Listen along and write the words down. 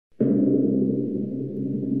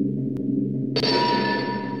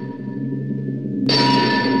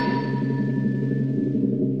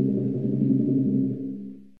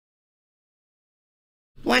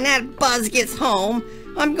when that Buzz gets home,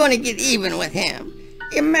 I'm gonna get even with him.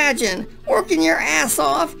 Imagine working your ass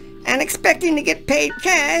off and expecting to get paid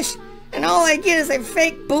cash, and all I get is a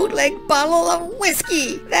fake bootleg bottle of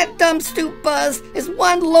whiskey. That dumb stoop Buzz is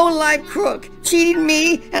one low-life crook, cheating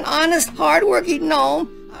me, an honest, hard-working gnome.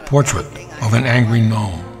 Portrait of an angry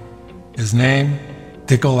gnome. His name,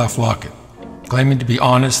 Dickel Aflocket. Claiming to be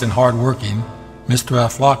honest and hard-working, Mr.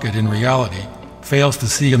 Aflocket in reality fails to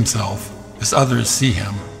see himself as others see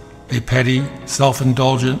him, a petty,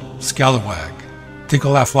 self-indulgent scalawag.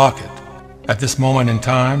 Dickel Aflocket, at this moment in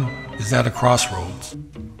time, is at a crossroads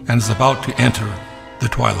and is about to enter the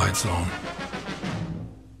Twilight Zone.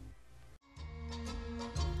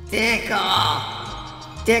 Dickel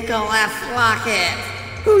Aflocket.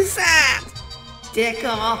 Who's that?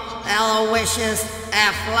 Dickel Aloysius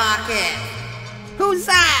Aflocket. Who's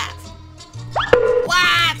that?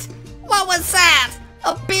 What? What was that?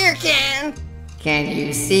 A beer can? Can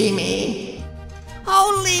you see me?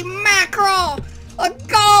 Holy mackerel! A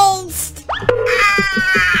ghost!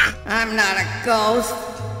 Ah! I'm not a ghost.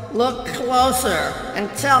 Look closer and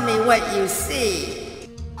tell me what you see.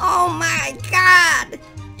 Oh my God!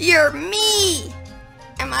 You're me!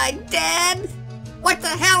 Am I dead? What the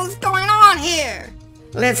hell is going on here?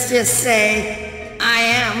 Let's just say I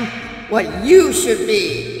am what you should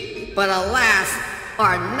be, but alas,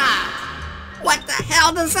 are not. What the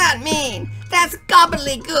hell does that mean? That's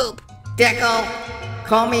gobbledygook. Dickel,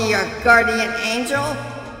 call me your guardian angel,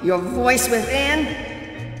 your voice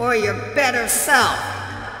within, or your better self,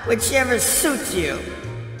 whichever suits you.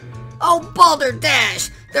 Oh,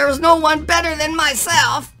 balderdash, there is no one better than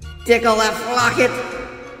myself. Dickel Aflocket,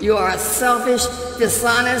 you are a selfish,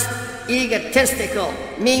 dishonest, egotistical,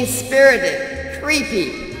 mean-spirited,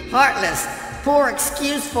 creepy, heartless, poor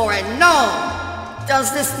excuse for a gnome.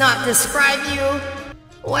 Does this not describe you?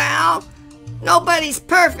 Well, nobody's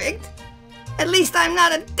perfect. At least I'm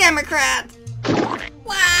not a Democrat.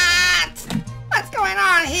 What? What's going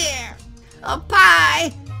on here? A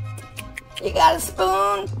pie? You got a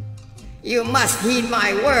spoon? You must heed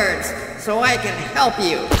my words so I can help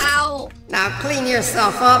you. Ow! Now clean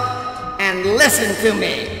yourself up and listen to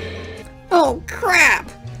me. Oh crap!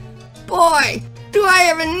 Boy, do I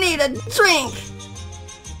ever need a drink!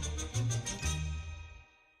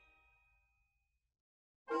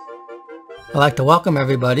 I'd like to welcome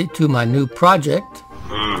everybody to my new project.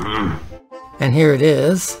 And here it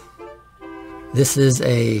is. This is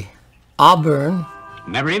a Auburn.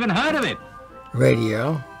 Never even heard of it.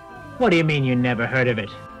 Radio. What do you mean you never heard of it?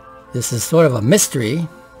 This is sort of a mystery.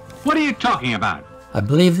 What are you talking about? I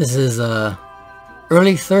believe this is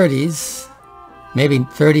early 30s, maybe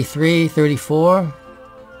 33, 34.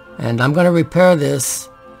 And I'm going to repair this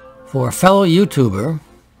for a fellow YouTuber.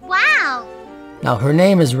 Wow! Now her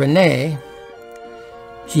name is Renee.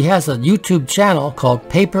 She has a YouTube channel called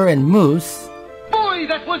Paper and Moose. Boy,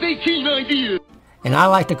 that was a keen idea! And I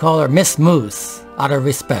like to call her Miss Moose, out of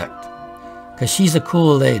respect, because she's a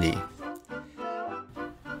cool lady.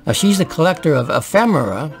 Now she's a collector of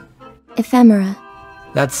ephemera. Ephemera.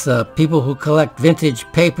 That's people who collect vintage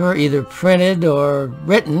paper, either printed or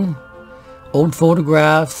written, old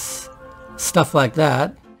photographs, stuff like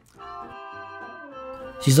that.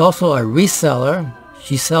 She's also a reseller.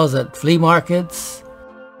 She sells at flea markets,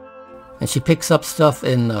 and she picks up stuff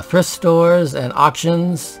in thrift stores and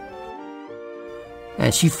auctions.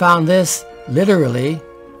 And she found this literally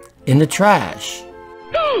in the trash.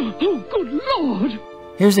 Oh, good Lord!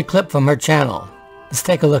 Here's a clip from her channel. Let's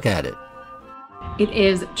take a look at it. It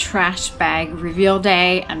is trash bag reveal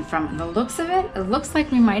day, and from the looks of it, it looks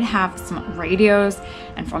like we might have some radios,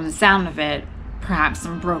 and from the sound of it, perhaps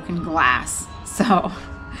some broken glass. So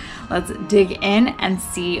let's dig in and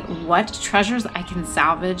see what treasures I can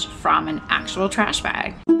salvage from an actual trash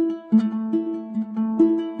bag.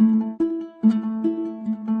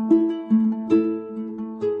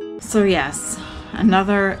 So yes,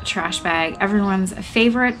 another trash bag, everyone's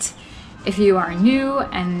favorite. If you are new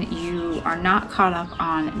and you are not caught up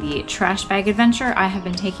on the trash bag adventure, I have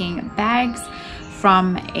been taking bags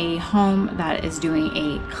from a home that is doing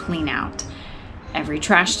a clean out. Every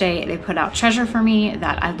trash day they put out treasure for me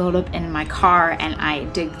that I load up in my car and I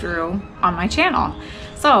dig through on my channel.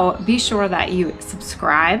 So be sure that you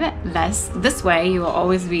subscribe. This way you will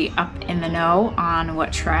always be up in the know on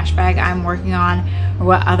what trash bag I'm working on or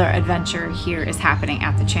what other adventure here is happening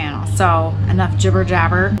at the channel. So enough jibber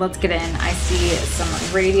jabber, let's get in. I see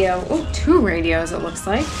some radio, oh, 2 radios it looks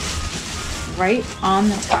like, right on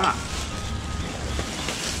the top.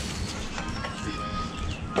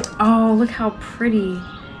 Oh, look how pretty.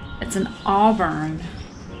 It's an Auburn.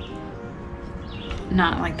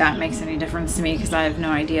 Not like that makes any difference to me because I have no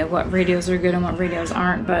idea what radios are good and what radios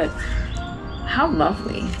aren't, but how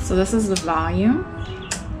lovely. So this is the volume.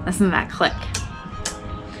 Listen to that click.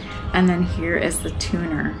 And then here is the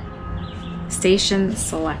tuner. Station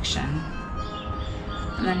selection.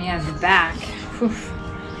 And then you have the back. Whew.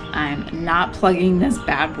 I'm not plugging this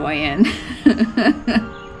bad boy in.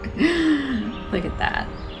 Look at that.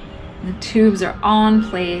 The tubes are all in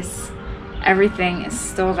place. Everything is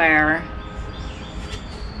still there.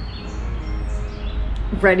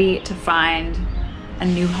 Ready to find a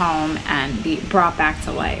new home and be brought back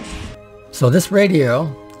to life. So this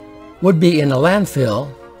radio would be in a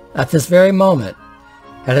landfill at this very moment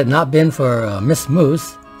had it not been for Miss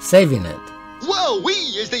Moose saving it.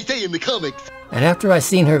 Whoa-wee, as they say in the comics. And after I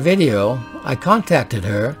seen her video, I contacted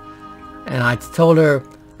her and I told her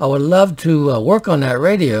I would love to work on that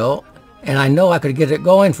radio and I know I could get it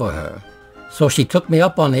going for her. So she took me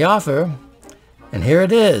up on the offer and here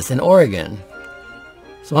it is in Oregon.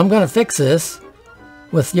 So I'm going to fix this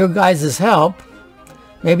with your guys' help.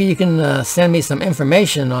 Maybe you can send me some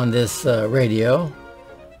information on this radio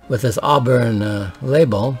with this Auburn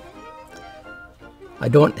label. I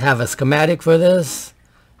don't have a schematic for this,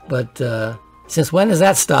 but since when does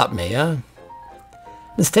that stop me, huh?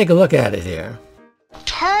 Let's take a look at it here.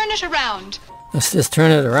 Turn it around. Let's just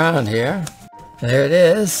turn it around here. There it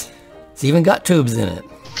is. It's even got tubes in it.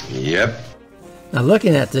 Yep. Now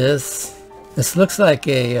looking at this looks like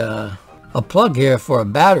a plug here for a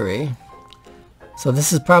battery. So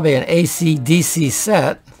this is probably an AC/DC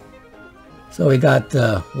set. So we got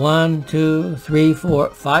 1, 2, 3, 4,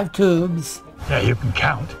 5 tubes. Yeah, you can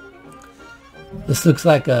count. This looks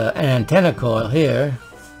like an antenna coil here.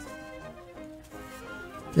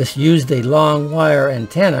 This used a long wire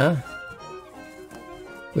antenna,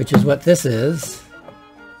 which is what this is.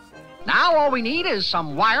 Now all we need is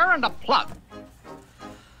some wire and a plug.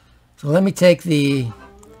 So let me take the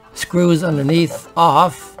screws underneath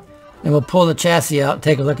off and we'll pull the chassis out and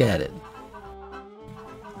take a look at it.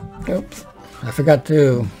 Oops, I forgot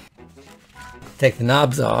to take the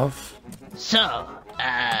knobs off. So,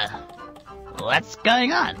 what's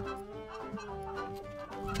going on?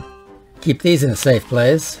 Keep these in a safe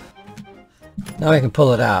place. Now I can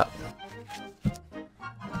pull it out.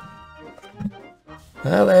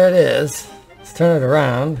 Well, there it is. Let's turn it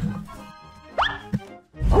around.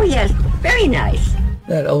 Oh yes, very nice.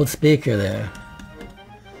 That old speaker there.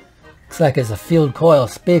 Looks like it's a field coil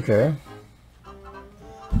speaker.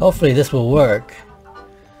 Hopefully this will work.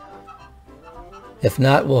 If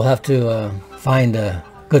not, we'll have to find a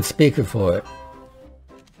good speaker for it.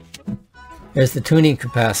 There's the tuning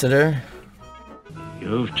capacitor.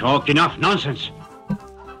 You've talked enough nonsense.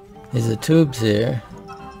 There's the tubes here.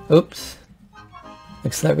 Oops.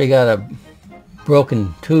 Looks like we got a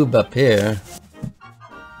broken tube up here.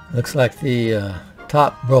 Looks like the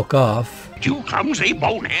top broke off. You clumsy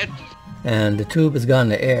bonehead. And the tube has gone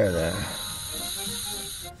to air there.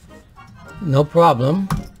 No problem,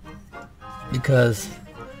 because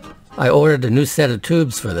I ordered a new set of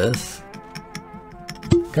tubes for this.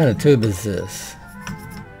 What kind of tube is this?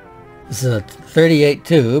 This is a 38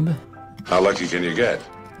 tube. How lucky can you get?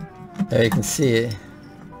 There you can see it.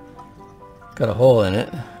 Got a hole in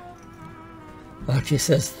it. Actually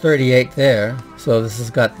says 38 there, so this has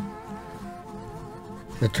got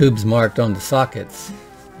the tubes marked on the sockets.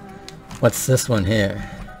 What's this one here?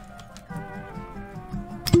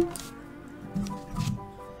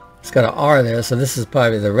 It's got an R there, so this is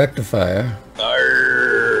probably the rectifier.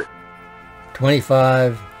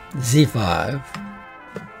 25 Z5.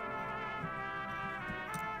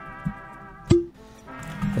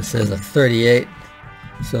 It says a 38,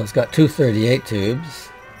 so it's got two 38 tubes.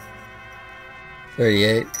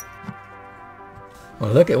 38.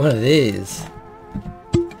 Well, look at one of these.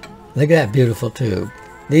 Look at that beautiful tube.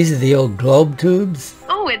 These are the old globe tubes.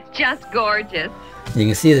 Oh, it's just gorgeous. You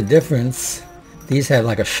can see the difference. These have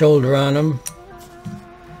like a shoulder on them.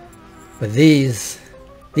 But these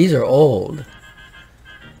are old.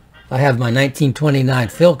 I have my 1929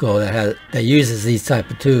 Philco that uses these type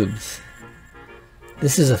of tubes.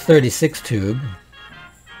 This is a 36 tube.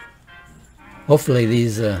 Hopefully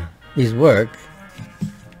these work.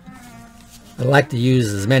 I like to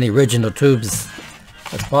use as many original tubes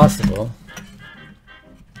as possible.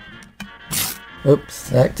 Oops,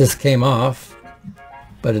 that just came off,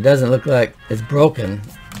 but it doesn't look like it's broken,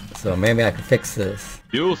 so maybe I can fix this.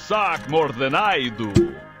 You suck more than I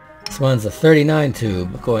do. This one's a 39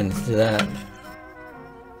 tube, according to that.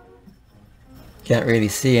 Can't really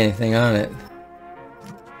see anything on it.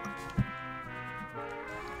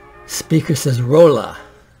 Speaker says Rolla.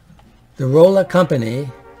 The Rolla Company,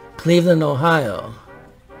 Cleveland, Ohio.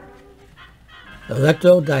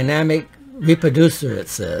 Electrodynamic reproducer, it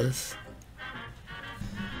says.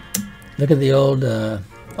 Look at the old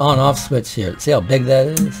on-off switch here. See how big that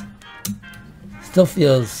is? Still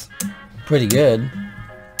feels pretty good.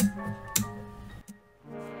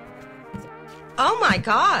 Oh my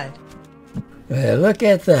God! Hey, look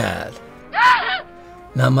at that.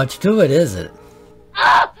 Not much to it, is it?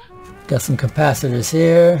 Got some capacitors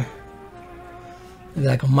here.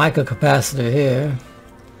 Like a microcapacitor here.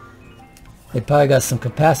 They probably got some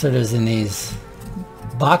capacitors in these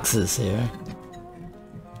boxes here.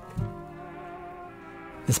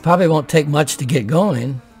 This probably won't take much to get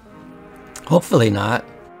going. Hopefully not.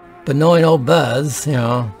 But knowing old Buzz, you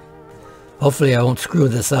know, hopefully I won't screw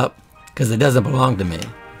this up because it doesn't belong to me.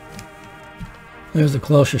 There's a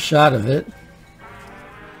closer shot of it.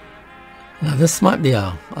 Now this might be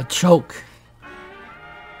a choke,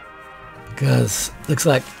 because it looks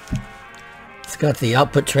like it's got the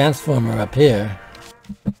output transformer up here.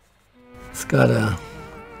 It's got a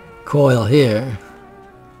coil here.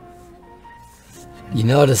 You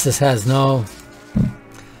notice this has no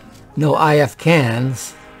IF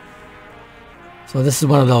cans. So this is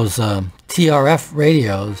one of those TRF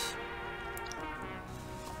radios.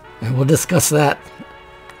 And we'll discuss that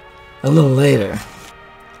a little later.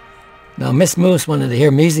 Now Miss Moose wanted to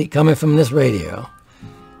hear music coming from this radio.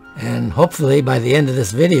 And hopefully by the end of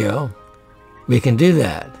this video, we can do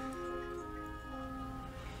that.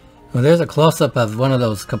 Well, there's a close-up of one of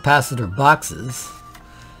those capacitor boxes.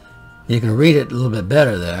 You can read it a little bit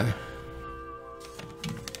better there.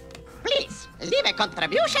 Please, leave a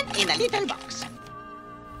contribution in the little box. It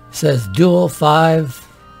says dual 5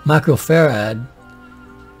 microfarad,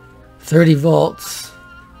 30 volts.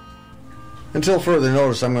 Until further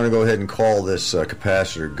notice, I'm going to go ahead and call this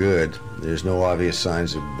capacitor good. There's no obvious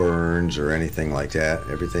signs of burns or anything like that.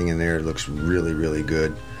 Everything in there looks really, really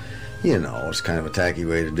good. You know, it's kind of a tacky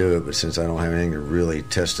way to do it, but since I don't have anything to really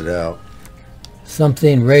test it out.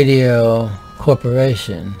 Something Radio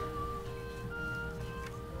Corporation.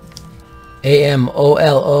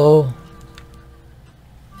 AMOLO.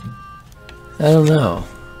 I don't know.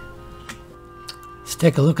 Let's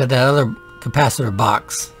take a look at that other capacitor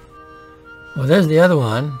box. Well, there's the other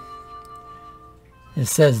one. It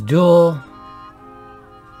says dual.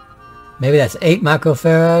 Maybe that's 8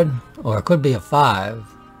 microfarad, or it could be a 5.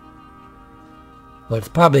 But it's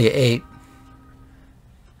probably 8.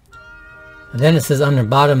 And then it says on the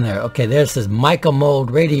bottom there. Okay, there it says Michael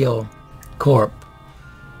Radio Corp.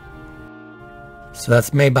 So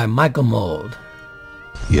that's made by Michael Mold.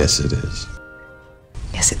 Yes, it is.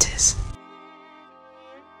 Yes, it is.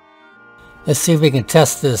 Let's see if we can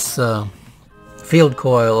test this field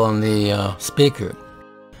coil on the speaker.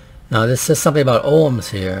 Now this says something about ohms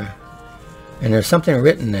here, and there's something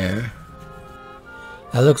written there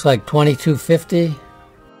that looks like 2250.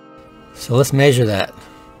 So let's measure that.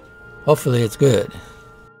 Hopefully it's good.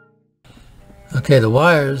 Okay, the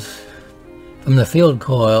wires from the field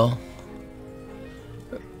coil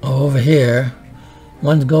are over here.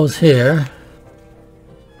 One goes here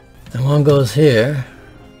and one goes here.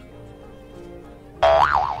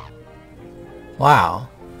 Wow,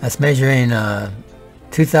 that's measuring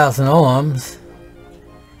 2000 ohms,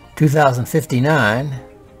 2059.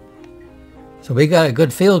 So we got a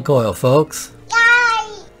good field coil, folks.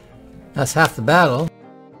 Yay! That's half the battle.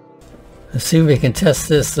 Let's see if we can test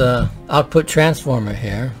this output transformer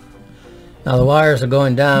here. Now the wires are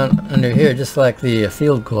going down under here just like the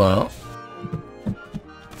field coil.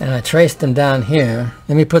 And I traced them down here.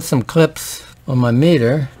 Let me put some clips on my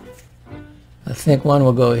meter. I think one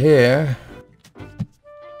will go here.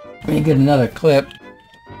 Let me get another clip.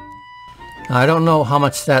 Now, I don't know how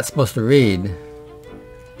much that's supposed to read.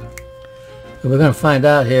 But we're going to find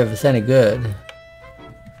out here if it's any good.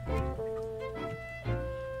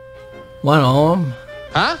 1 ohm.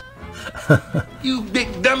 Huh? You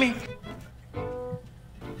big dummy.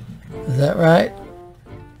 Is that right?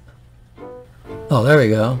 Oh, there we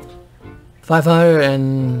go.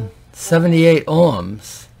 578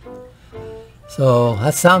 ohms. So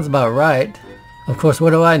that sounds about right. Of course, what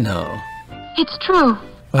do I know? It's true.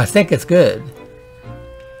 Well, I think it's good.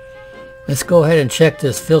 Let's go ahead and check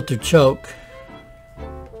this filter choke.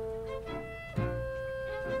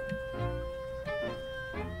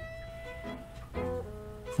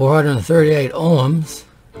 .438 ohms.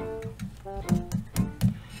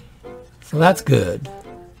 So that's good.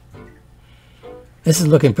 This is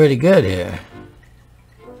looking pretty good here.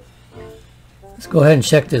 Let's go ahead and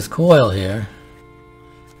check this coil here.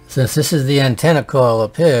 Since this is the antenna coil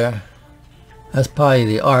up here, that's probably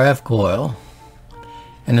the RF coil.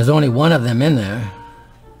 And there's only one of them in there.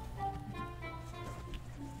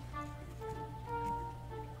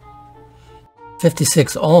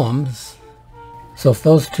 56 ohms. So if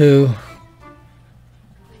those two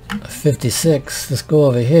are 56, let's go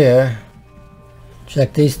over here.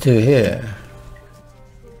 Check these two here.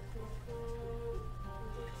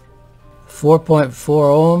 4.4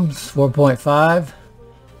 ohms, 4.5.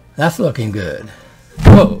 That's looking good.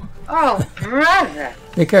 Whoa. Oh, brother.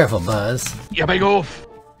 Be careful, Buzz. Yeah, big off.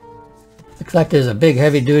 Looks like there's a big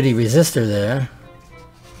heavy-duty resistor there.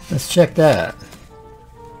 Let's check that.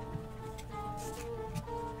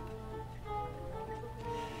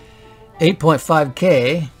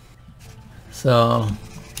 $8.5K. So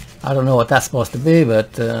I don't know what that's supposed to be,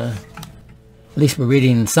 but at least we're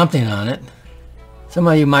reading something on it. Some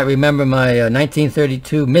of you might remember my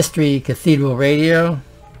 1932 Mystery Cathedral radio.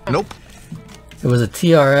 Nope. It was a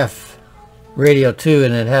TRF radio too,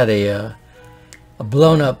 and it had a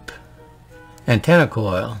blown up antenna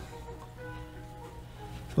coil.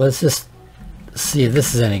 Let's just see if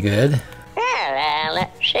this is any good. Well,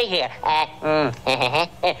 let's see here.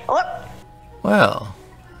 Well,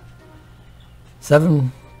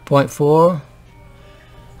 7.4.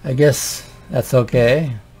 I guess that's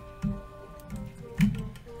okay.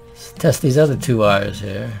 Let's test these other two wires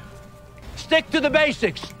here. Stick to the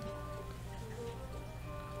basics.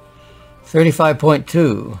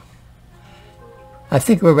 35.2. I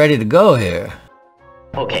think we're ready to go here.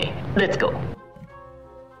 Okay, let's go.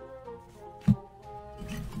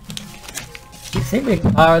 You think we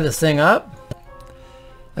can power this thing up?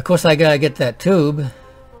 Of course I gotta get that tube.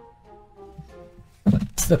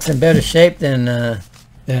 This looks in better shape than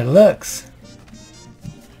it looks.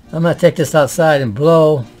 I'm gonna take this outside and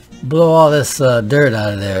blow all this dirt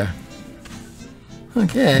out of there.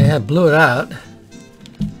 Okay, I blew it out.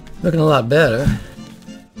 Looking a lot better.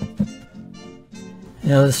 You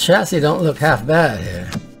know, this chassis don't look half bad here.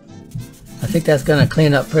 I think that's gonna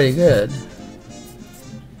clean up pretty good.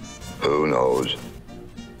 Who knows?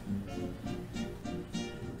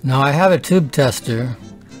 Now I have a tube tester,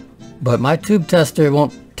 but my tube tester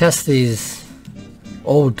won't test these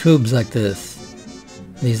old tubes like this.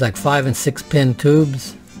 These like 5 and 6 pin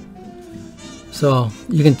tubes. So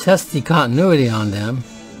you can test the continuity on them.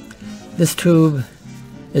 This tube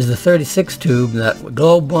is the 36 tube, that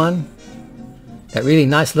globe one, that really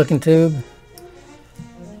nice looking tube.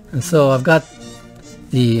 And so I've got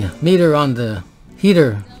the meter on the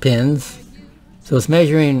heater pins, so it's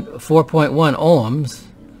measuring 4.1 ohms,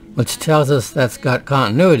 which tells us that's got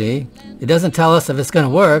continuity. It doesn't tell us if it's going to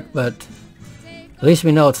work, but at least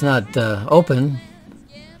we know it's not open.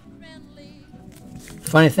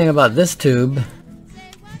 Funny thing about this tube,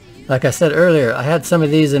 like I said earlier, I had some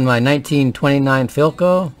of these in my 1929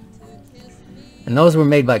 Philco, and those were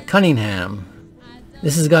made by Cunningham.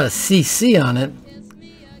 This has got a CC on it.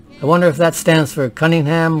 I wonder if that stands for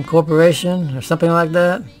Cunningham Corporation or something like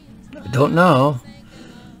that. I don't know.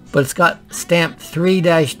 But it's got stamp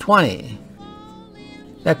 3-20.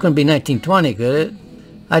 That couldn't be 1920, could it?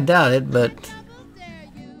 I doubt it, but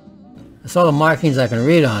that's all the markings I can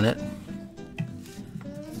read on it.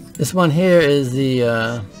 This one here is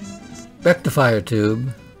the rectifier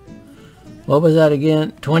tube. What was that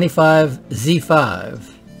again? 25Z5.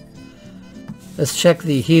 Let's check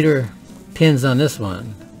the heater pins on this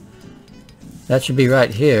one. That should be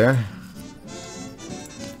right here.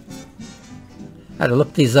 I had to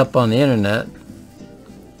look these up on the internet.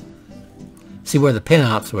 See where the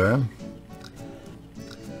pinouts were.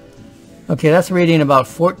 Okay, that's reading about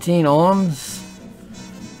 14 ohms.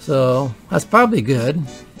 So that's probably good.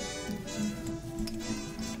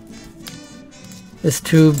 This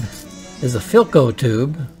tube is a Philco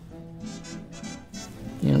tube.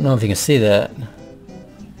 You don't know if you can see that.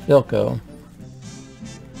 Philco.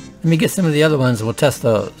 Let me get some of the other ones and we'll test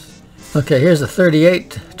those. Okay, here's a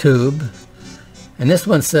 38 tube. And this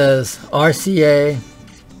one says RCA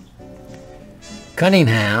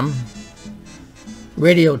Cunningham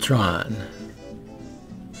Radiotron.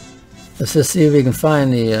 Let's just see if we can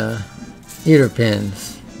find the heater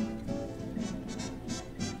pins.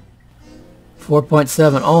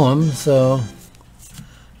 4.7 ohms, so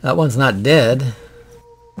that one's not dead.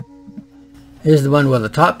 Here's the one where the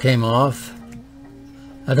top came off.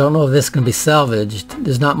 I don't know if this can be salvaged.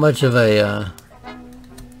 There's not much of a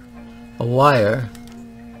wire.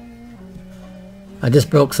 I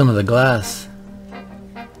just broke some of the glass.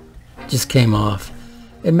 Just came off.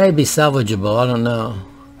 It may be salvageable, I don't know.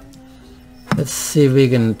 Let's see if we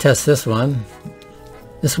can test this one.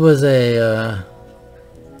 This was a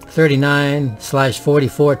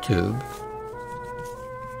 39/44 tube.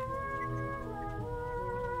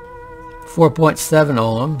 4.7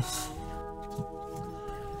 ohms.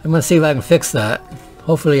 I'm going to see if I can fix that.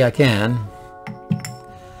 Hopefully I can.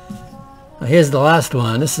 Now here's the last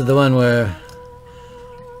one. This is the one where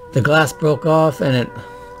the glass broke off and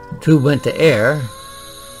tube went to air.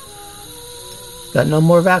 Got no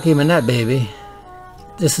more vacuum in that baby.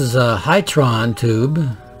 This is a Hytron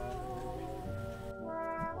tube.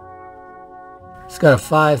 It's got a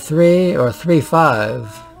 5.3 or 3.5.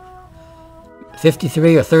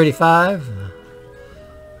 53 or 35.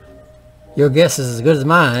 Your guess is as good as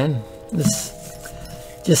mine.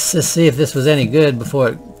 Just to see if this was any good before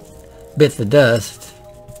it bit the dust.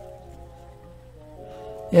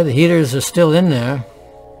 Yeah, the heaters are still in there.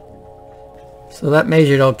 So that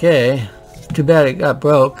measured okay. Too bad it got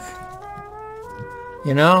broke.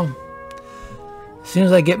 You know, as soon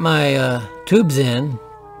as I get my tubes in,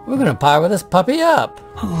 we're gonna power this puppy up.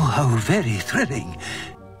 Oh, how very thrilling.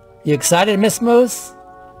 You excited, Miss Moose?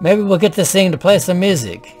 Maybe we'll get this thing to play some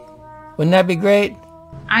music. Wouldn't that be great?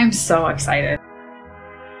 I'm so excited.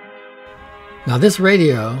 Now this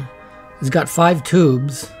radio has got 5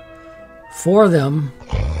 tubes. 4 of them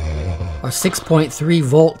are 6.3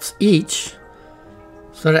 volts each.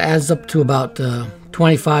 So that adds up to about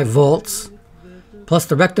 25 volts. Plus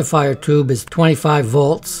the rectifier tube is 25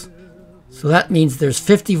 volts. So that means there's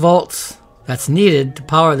 50 volts that's needed to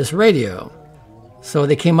power this radio. So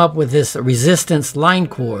they came up with this resistance line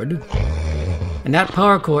cord. And that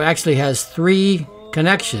power cord actually has 3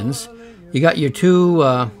 connections. You got your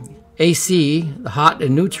 2 AC, the hot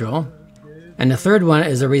and neutral. And the third one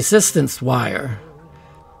is a resistance wire.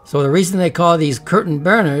 So the reason they call these curtain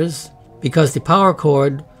burners, because the power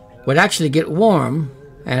cord would actually get warm.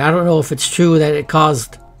 And I don't know if it's true that it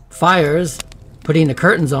caused fires, putting the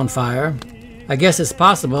curtains on fire. I guess it's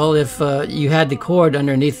possible if you had the cord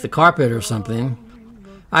underneath the carpet or something.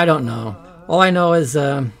 I don't know. All I know is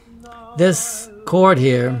this cord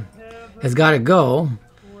here has got to go.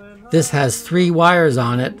 This has 3 wires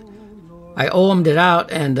on it. I ohmed it out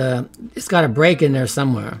and it's got a break in there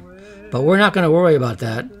somewhere. But we're not going to worry about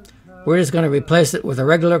that. We're just going to replace it with a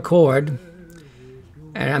regular cord.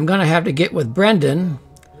 And I'm going to have to get with Brendan.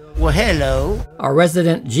 Well, hello. Our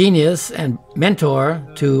resident genius and mentor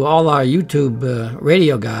to all our YouTube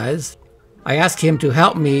radio guys. I asked him to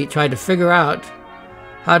help me try to figure out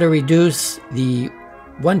how to reduce the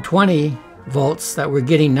 120 volts that we're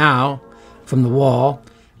getting now from the wall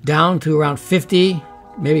down to around 50,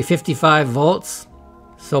 maybe 55 volts.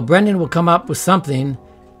 So Brendan will come up with something,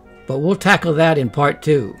 but we'll tackle that in part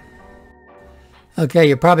 2. Okay,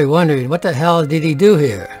 you're probably wondering, what the hell did he do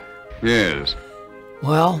here? Yes.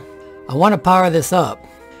 Well, I want to power this up,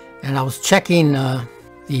 and I was checking the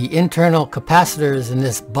internal capacitors in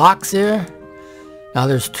this box here. Now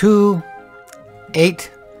there's 2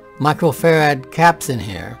 8 microfarad caps in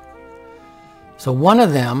here. So one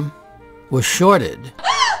of them was shorted.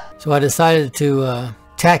 So I decided to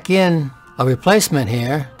tack in a replacement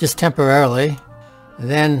here, just temporarily. And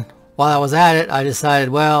then while I was at it, I decided,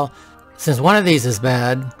 well, since one of these is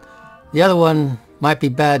bad, the other one might be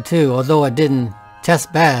bad too, although it didn't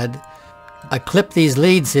test bad. I clipped these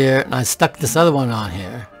leads here and I stuck this other one on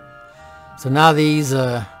here. So now these,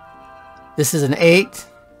 this is an 8,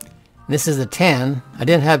 this is a 10. I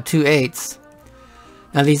didn't have 2 8s.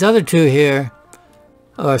 Now these other 2 here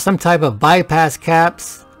are some type of bypass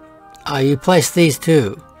caps. You place these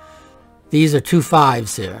 2. These are 2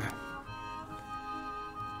 5s here.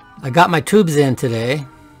 I got my tubes in today.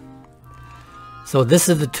 So this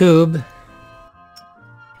is the tube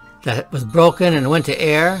that was broken and went to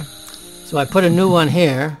air. So I put a new one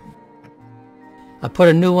here. I put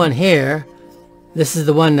a new one here. This is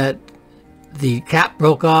the one that the cap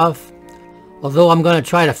broke off. Although I'm going to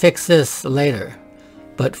try to fix this later.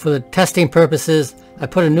 But for the testing purposes, I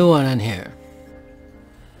put a new one in here.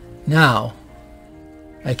 Now,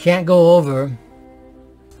 I can't go over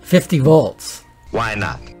 50 volts. Why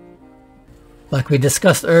not? Like we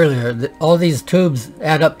discussed earlier, all these tubes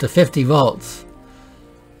add up to 50 volts.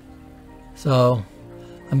 So,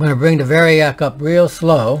 I'm going to bring the variac up real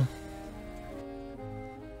slow.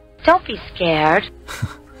 Don't be scared.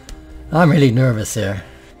 I'm really nervous here.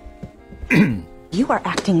 You are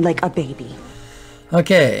acting like a baby.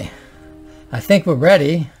 Okay, I think we're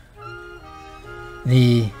ready.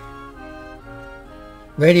 The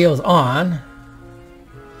radio's on.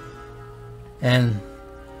 And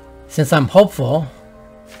since I'm hopeful,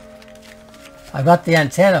 I got the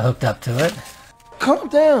antenna hooked up to it. Calm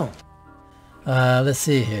down. Let's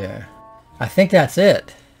see here. I think that's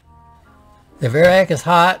it. The variac is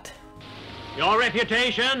hot. Your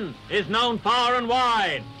reputation is known far and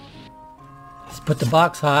wide. Let's put the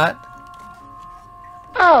box hot.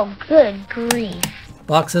 Oh, good grief.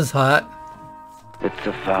 Box is hot. It's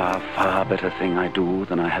a far, far better thing I do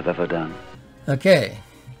than I have ever done. Okay.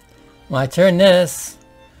 When I turn this,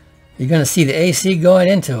 you're going to see the AC going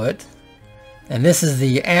into it, and this is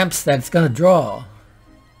the amps that it's going to draw.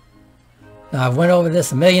 Now I've went over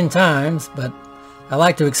this a million times, but I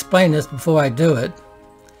like to explain this before I do it.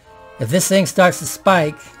 If this thing starts to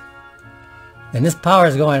spike, then this power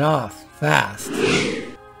is going off fast.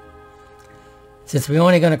 Since we're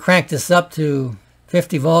only going to crank this up to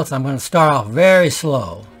 50 volts, I'm going to start off very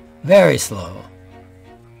slow. Very slow.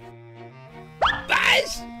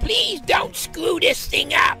 Buzz, please don't screw this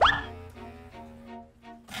thing up.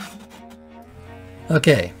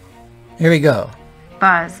 Okay, here we go.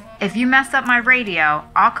 Buzz, if you mess up my radio,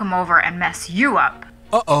 I'll come over and mess you up.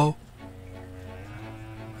 Uh-oh.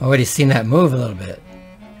 Already seen that move a little bit.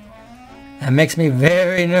 That makes me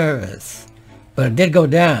very nervous. But it did go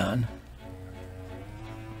down.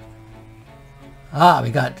 Ah, we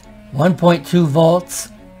got 1.2 volts.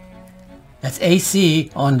 That's AC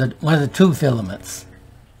on one of the tube filaments.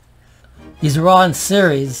 These are all in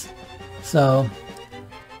series, so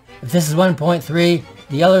if this is 1.3,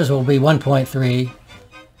 the others will be 1.3.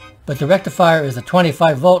 But the rectifier is a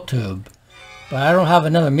 25 volt tube, but I don't have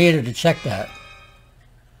another meter to check that.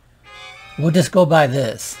 We'll just go by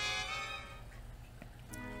this.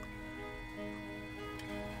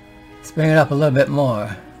 Let's bring it up a little bit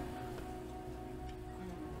more.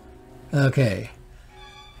 Okay.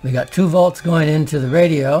 We got 2 volts going into the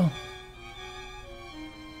radio.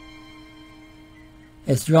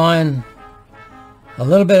 It's drawing a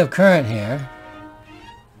little bit of current here.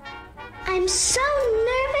 I'm so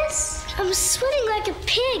nervous. I'm sweating like a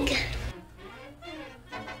pig.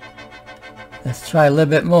 Let's try a little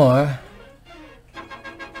bit more.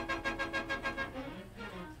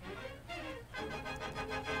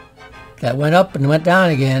 That went up and went down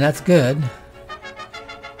again. That's good.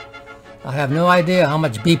 I have no idea how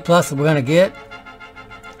much B plus we're going to get.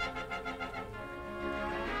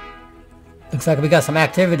 Looks like we got some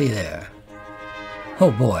activity there.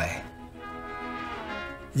 Oh boy.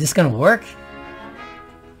 Is this going to work?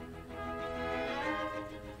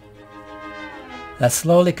 That's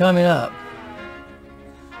slowly coming up.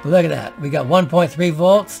 Look at that. We got 1.3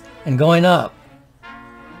 volts and going up.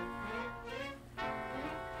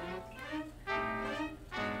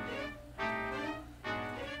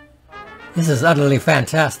 This is utterly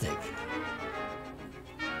fantastic.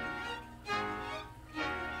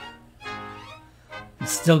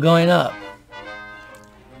 It's still going up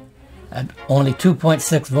at only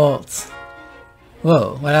 2.6 volts.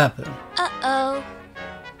 Whoa, what happened? Uh-oh.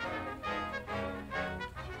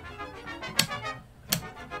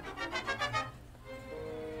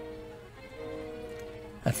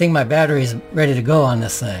 I think my battery's ready to go on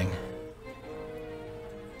this thing.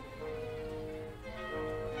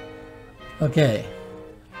 Okay,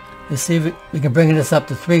 let's see if we can bring this up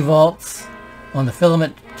to 3 volts on the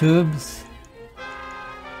filament tubes.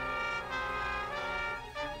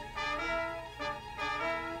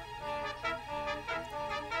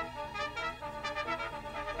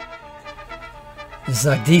 This is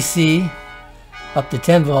our DC, up to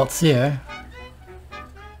 10 volts here.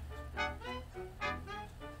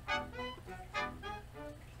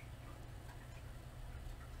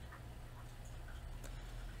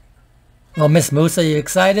 Well, Miss Moose, are you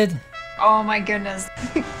excited? Oh my goodness.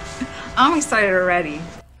 I'm excited already.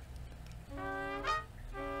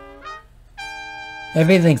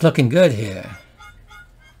 Everything's looking good here.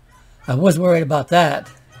 I was worried about that,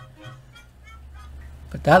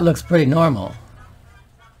 but that looks pretty normal.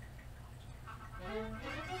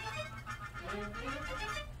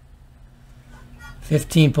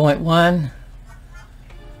 $15.1.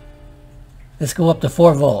 Let's go up to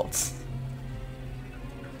 4 volts.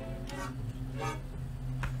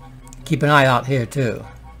 Keep an eye out here too.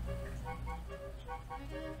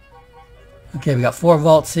 Okay, we got 4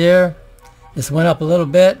 volts here. This went up a little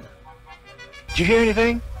bit. Did you hear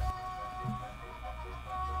anything?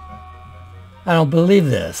 I don't believe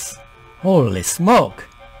this. Holy smoke.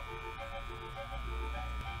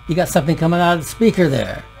 You got something coming out of the speaker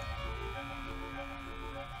there.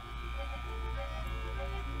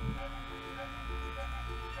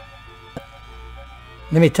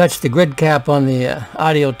 Let me touch the grid cap on the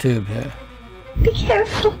audio tube here. Be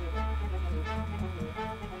careful.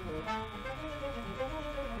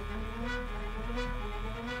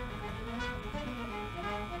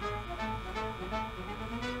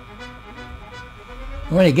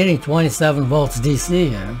 I'm only getting 27 volts DC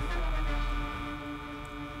here.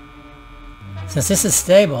 Since this is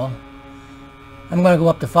stable, I'm going to go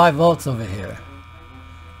up to 5 volts over here.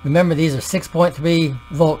 Remember, these are 6.3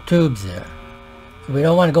 volt tubes here. So we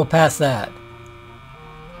don't want to go past that.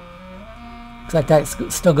 Looks like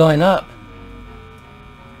that's still going up.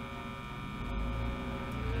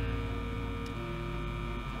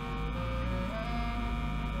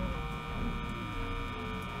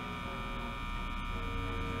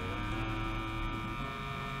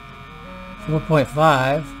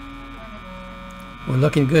 4.5. We're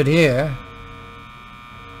looking good here.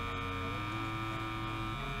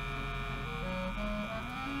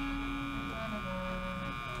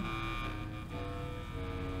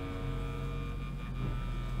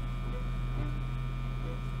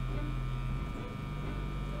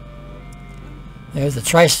 There's a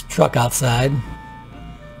trash truck outside,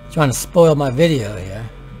 trying to spoil my video here.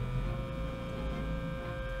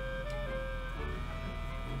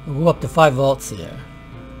 We'll go up to 5 volts here.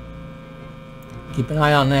 Keep an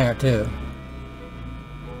eye on there too.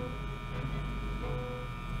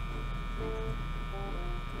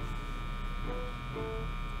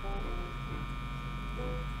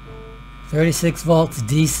 .36 volts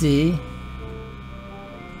DC.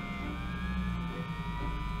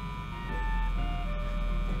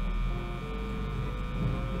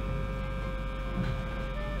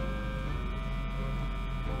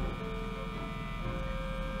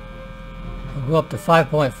 We'll go up to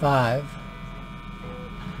 5.5.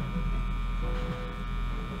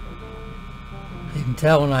 You can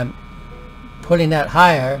tell when I'm putting that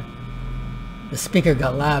higher, the speaker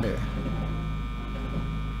got louder.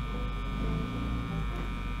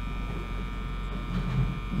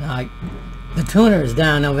 Now the tuner is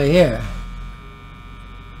down over here.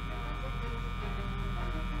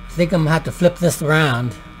 I think I'm gonna have to flip this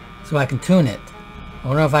around so I can tune it. I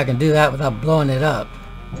wonder if I can do that without blowing it up.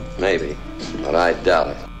 Maybe, but I doubt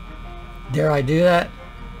it. Dare I do that?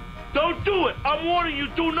 Don't do it! I'm warning you,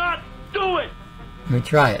 do not do it! Let me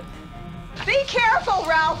try it. Be careful,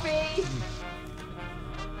 Ralphie!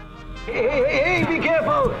 Hey, be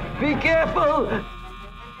careful! Be careful!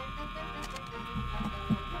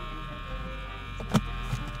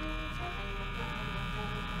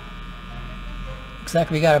 Looks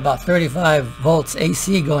like we got about 35 volts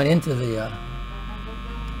AC going into the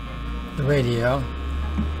radio.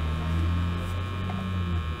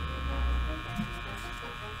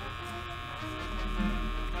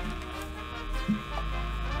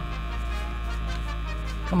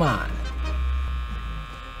 Come on.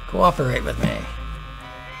 Cooperate with me.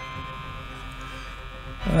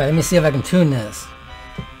 Alright, let me see if I can tune this.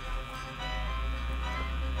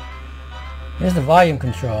 Here's the volume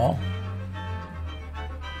control.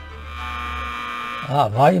 Ah,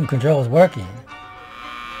 volume control is working.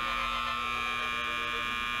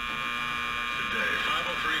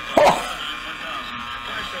 Oh!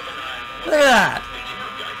 Look at that!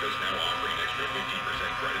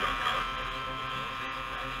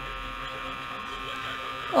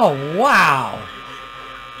 Oh, wow!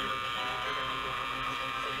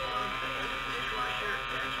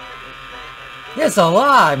 It's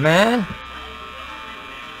alive, man!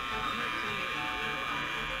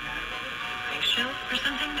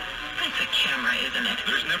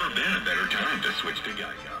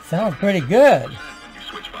 Sounds pretty good.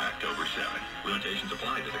 Switch by October 7. Limitations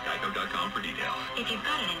apply to the Geico.com for details. If you've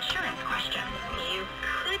got an insurance question, you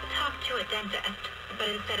could talk to a dentist, but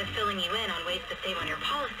instead of filling you in on ways to save on your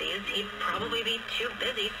policies, he'd probably be too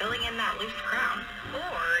busy filling in that loose crown.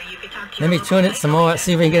 Or you could talk to Let me tune it some more,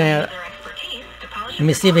 see if we can get any other, let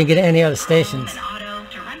me see if we can get any other stations. Auto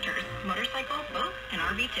to renters, motorcycle, boat, and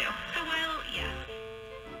RV too. So while, yes.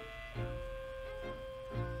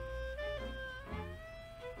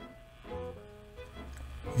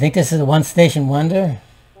 You think this is a one-station wonder?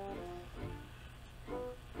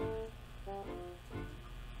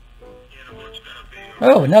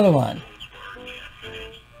 Oh, another one.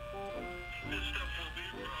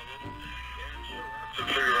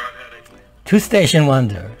 Two-station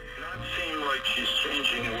wonder.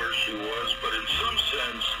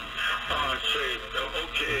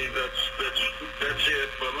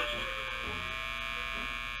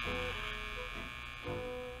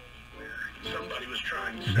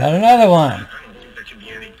 Got another one.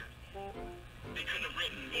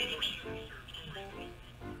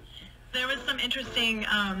 There was some interesting,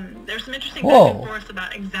 there's some interesting Whoa. back and forth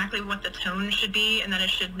about exactly what the tone should be, and that it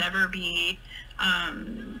should never be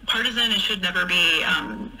partisan. It should never be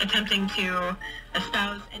attempting to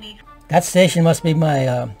espouse any. That station must be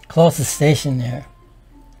my closest station there.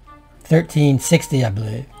 1360, I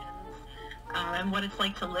believe. And what it's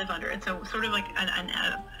like to live under it. So sort of like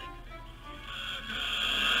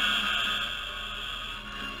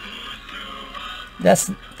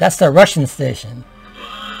That's the Russian station.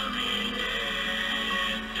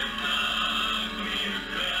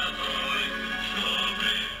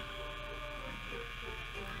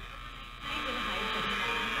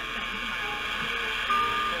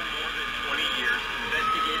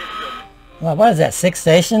 Wow, what is that, 6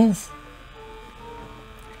 stations?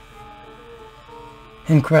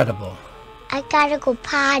 Incredible. I gotta go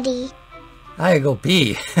potty. I gotta go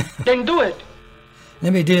pee. Then do it.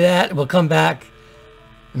 Let me do that. We'll come back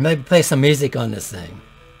and maybe play some music on this thing.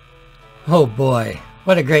 Oh boy,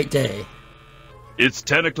 what a great day. It's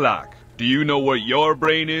 10 o'clock. Do you know what your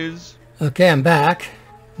brain is? Okay, I'm back.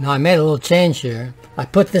 Now I made a little change here. I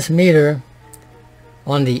put this meter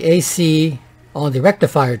on the AC on the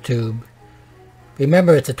rectifier tube.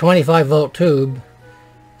 Remember, it's a 25 volt tube,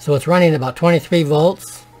 so it's running about 23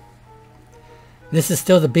 volts. This is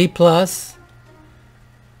still the B+,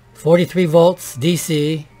 43 volts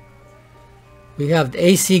DC. We have the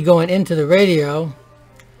AC going into the radio,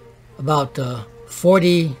 about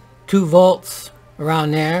 42 volts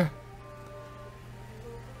around there.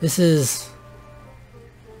 This is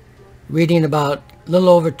reading about a little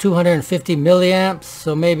over 250 milliamps,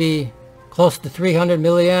 so maybe close to 300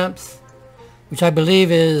 milliamps, which I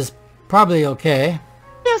believe is probably okay.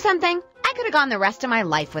 You know something? I could have gone the rest of my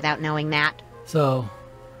life without knowing that. So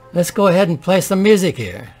let's go ahead and play some music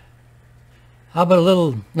here. How about a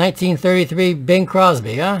little 1933 Bing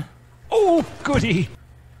Crosby, huh? Oh, goody.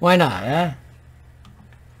 Why not, huh?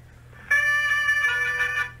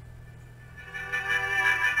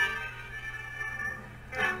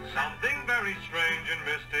 Something very strange and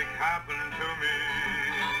mystic happened to me.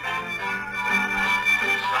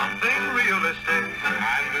 Something realistic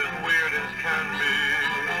and as weird as can be.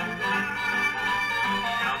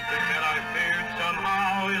 Something that I feared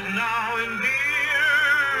somehow is now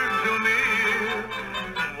endeared to me.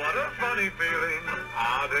 What a funny feeling,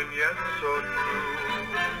 odd and yet so true.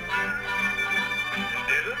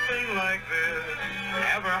 Did a thing like this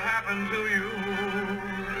ever happen to you?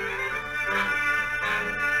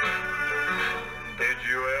 Did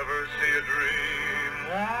you ever see a dream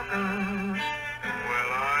walking?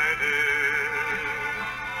 Well, I did.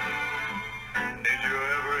 Did you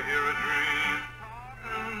ever hear a dream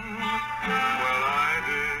talking? Well, I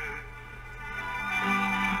did.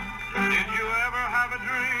 Did you ever have a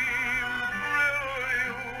dream thrill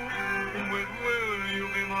you with will you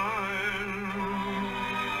be mine?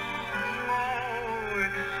 Oh,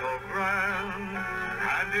 it's so grand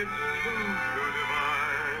and it's too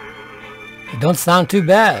divine. It don't sound too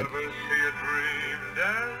bad.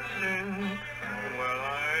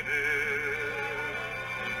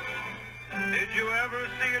 Did you ever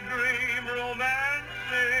see a dream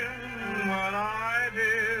romancing? Well, I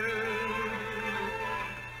did.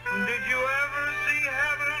 Did you ever see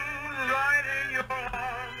heaven right in your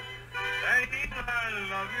arms? Saying I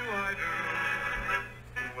love you, I do.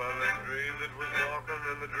 Well, the dream that was talking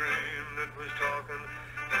and the dream that was talking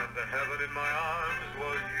and the heaven in my arms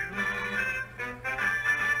was you.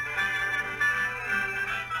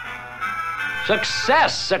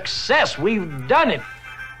 Success! Success! We've done it!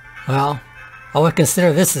 Well, I would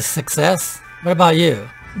consider this a success. What about you?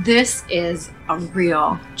 This is a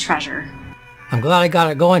real treasure. I'm glad I got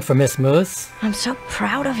it going for Miss Moose. I'm so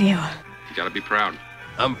proud of you. You gotta be proud.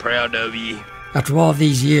 I'm proud of you. After all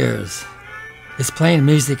these years, it's playing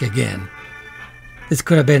music again. This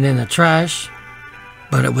could have been in the trash,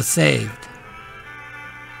 but it was saved.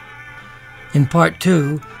 In part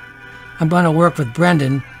 2, I'm going to work with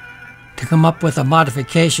Brendan to come up with a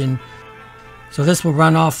modification so this will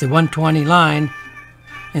run off the 120 line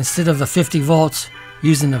instead of the 50 volts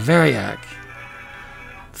using the Variac.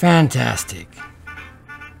 Fantastic.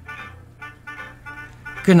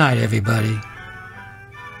 Good night, everybody.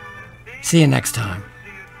 See you next time.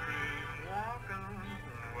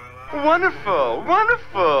 Wonderful,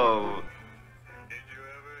 wonderful.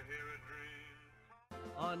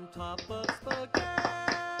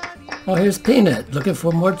 Oh, here's Peanut looking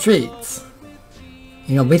for more treats.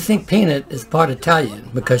 You know, we think Peanut is part Italian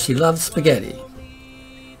because she loves spaghetti.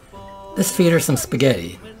 Let's feed her some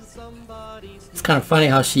spaghetti. It's kind of funny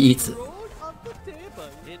how she eats it.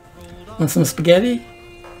 Want some spaghetti?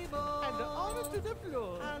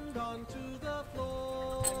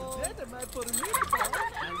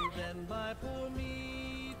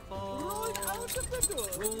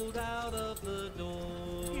 Rolled out of the door.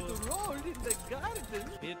 It rolled in the garden.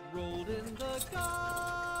 It rolled in the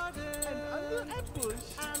garden. And under a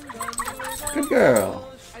bush. Good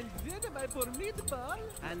girl. And then my poor meatball.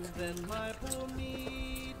 And then my poor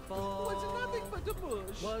meatball. Was nothing but a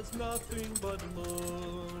mush. Was nothing but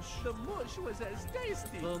mush. The mush was as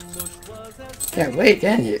tasty. The mush was as tasty. Can't wait,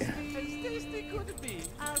 can you? As tasty could be.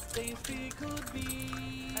 As tasty could be.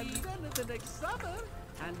 And then the next summer.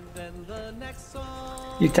 And then the next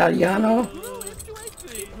song. Italiano? Grew into a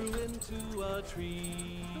tree. Grew into a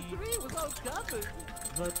tree. The tree was all covered.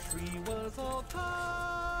 The tree was all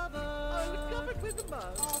covered. All covered with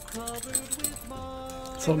moss. All covered with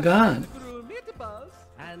moss. It's all gone. And grew meatballs.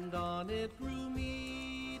 And on it grew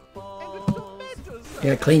meatballs. And it took I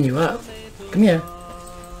gotta clean you up. Come here.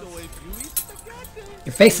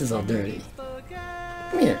 Your face is all dirty.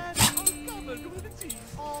 Come here.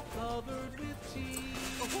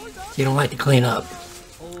 You don't like to clean up.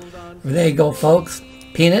 Well, there you go, folks.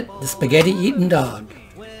 Peanut, the spaghetti-eating dog.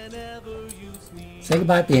 Say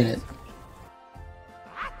goodbye, Peanut.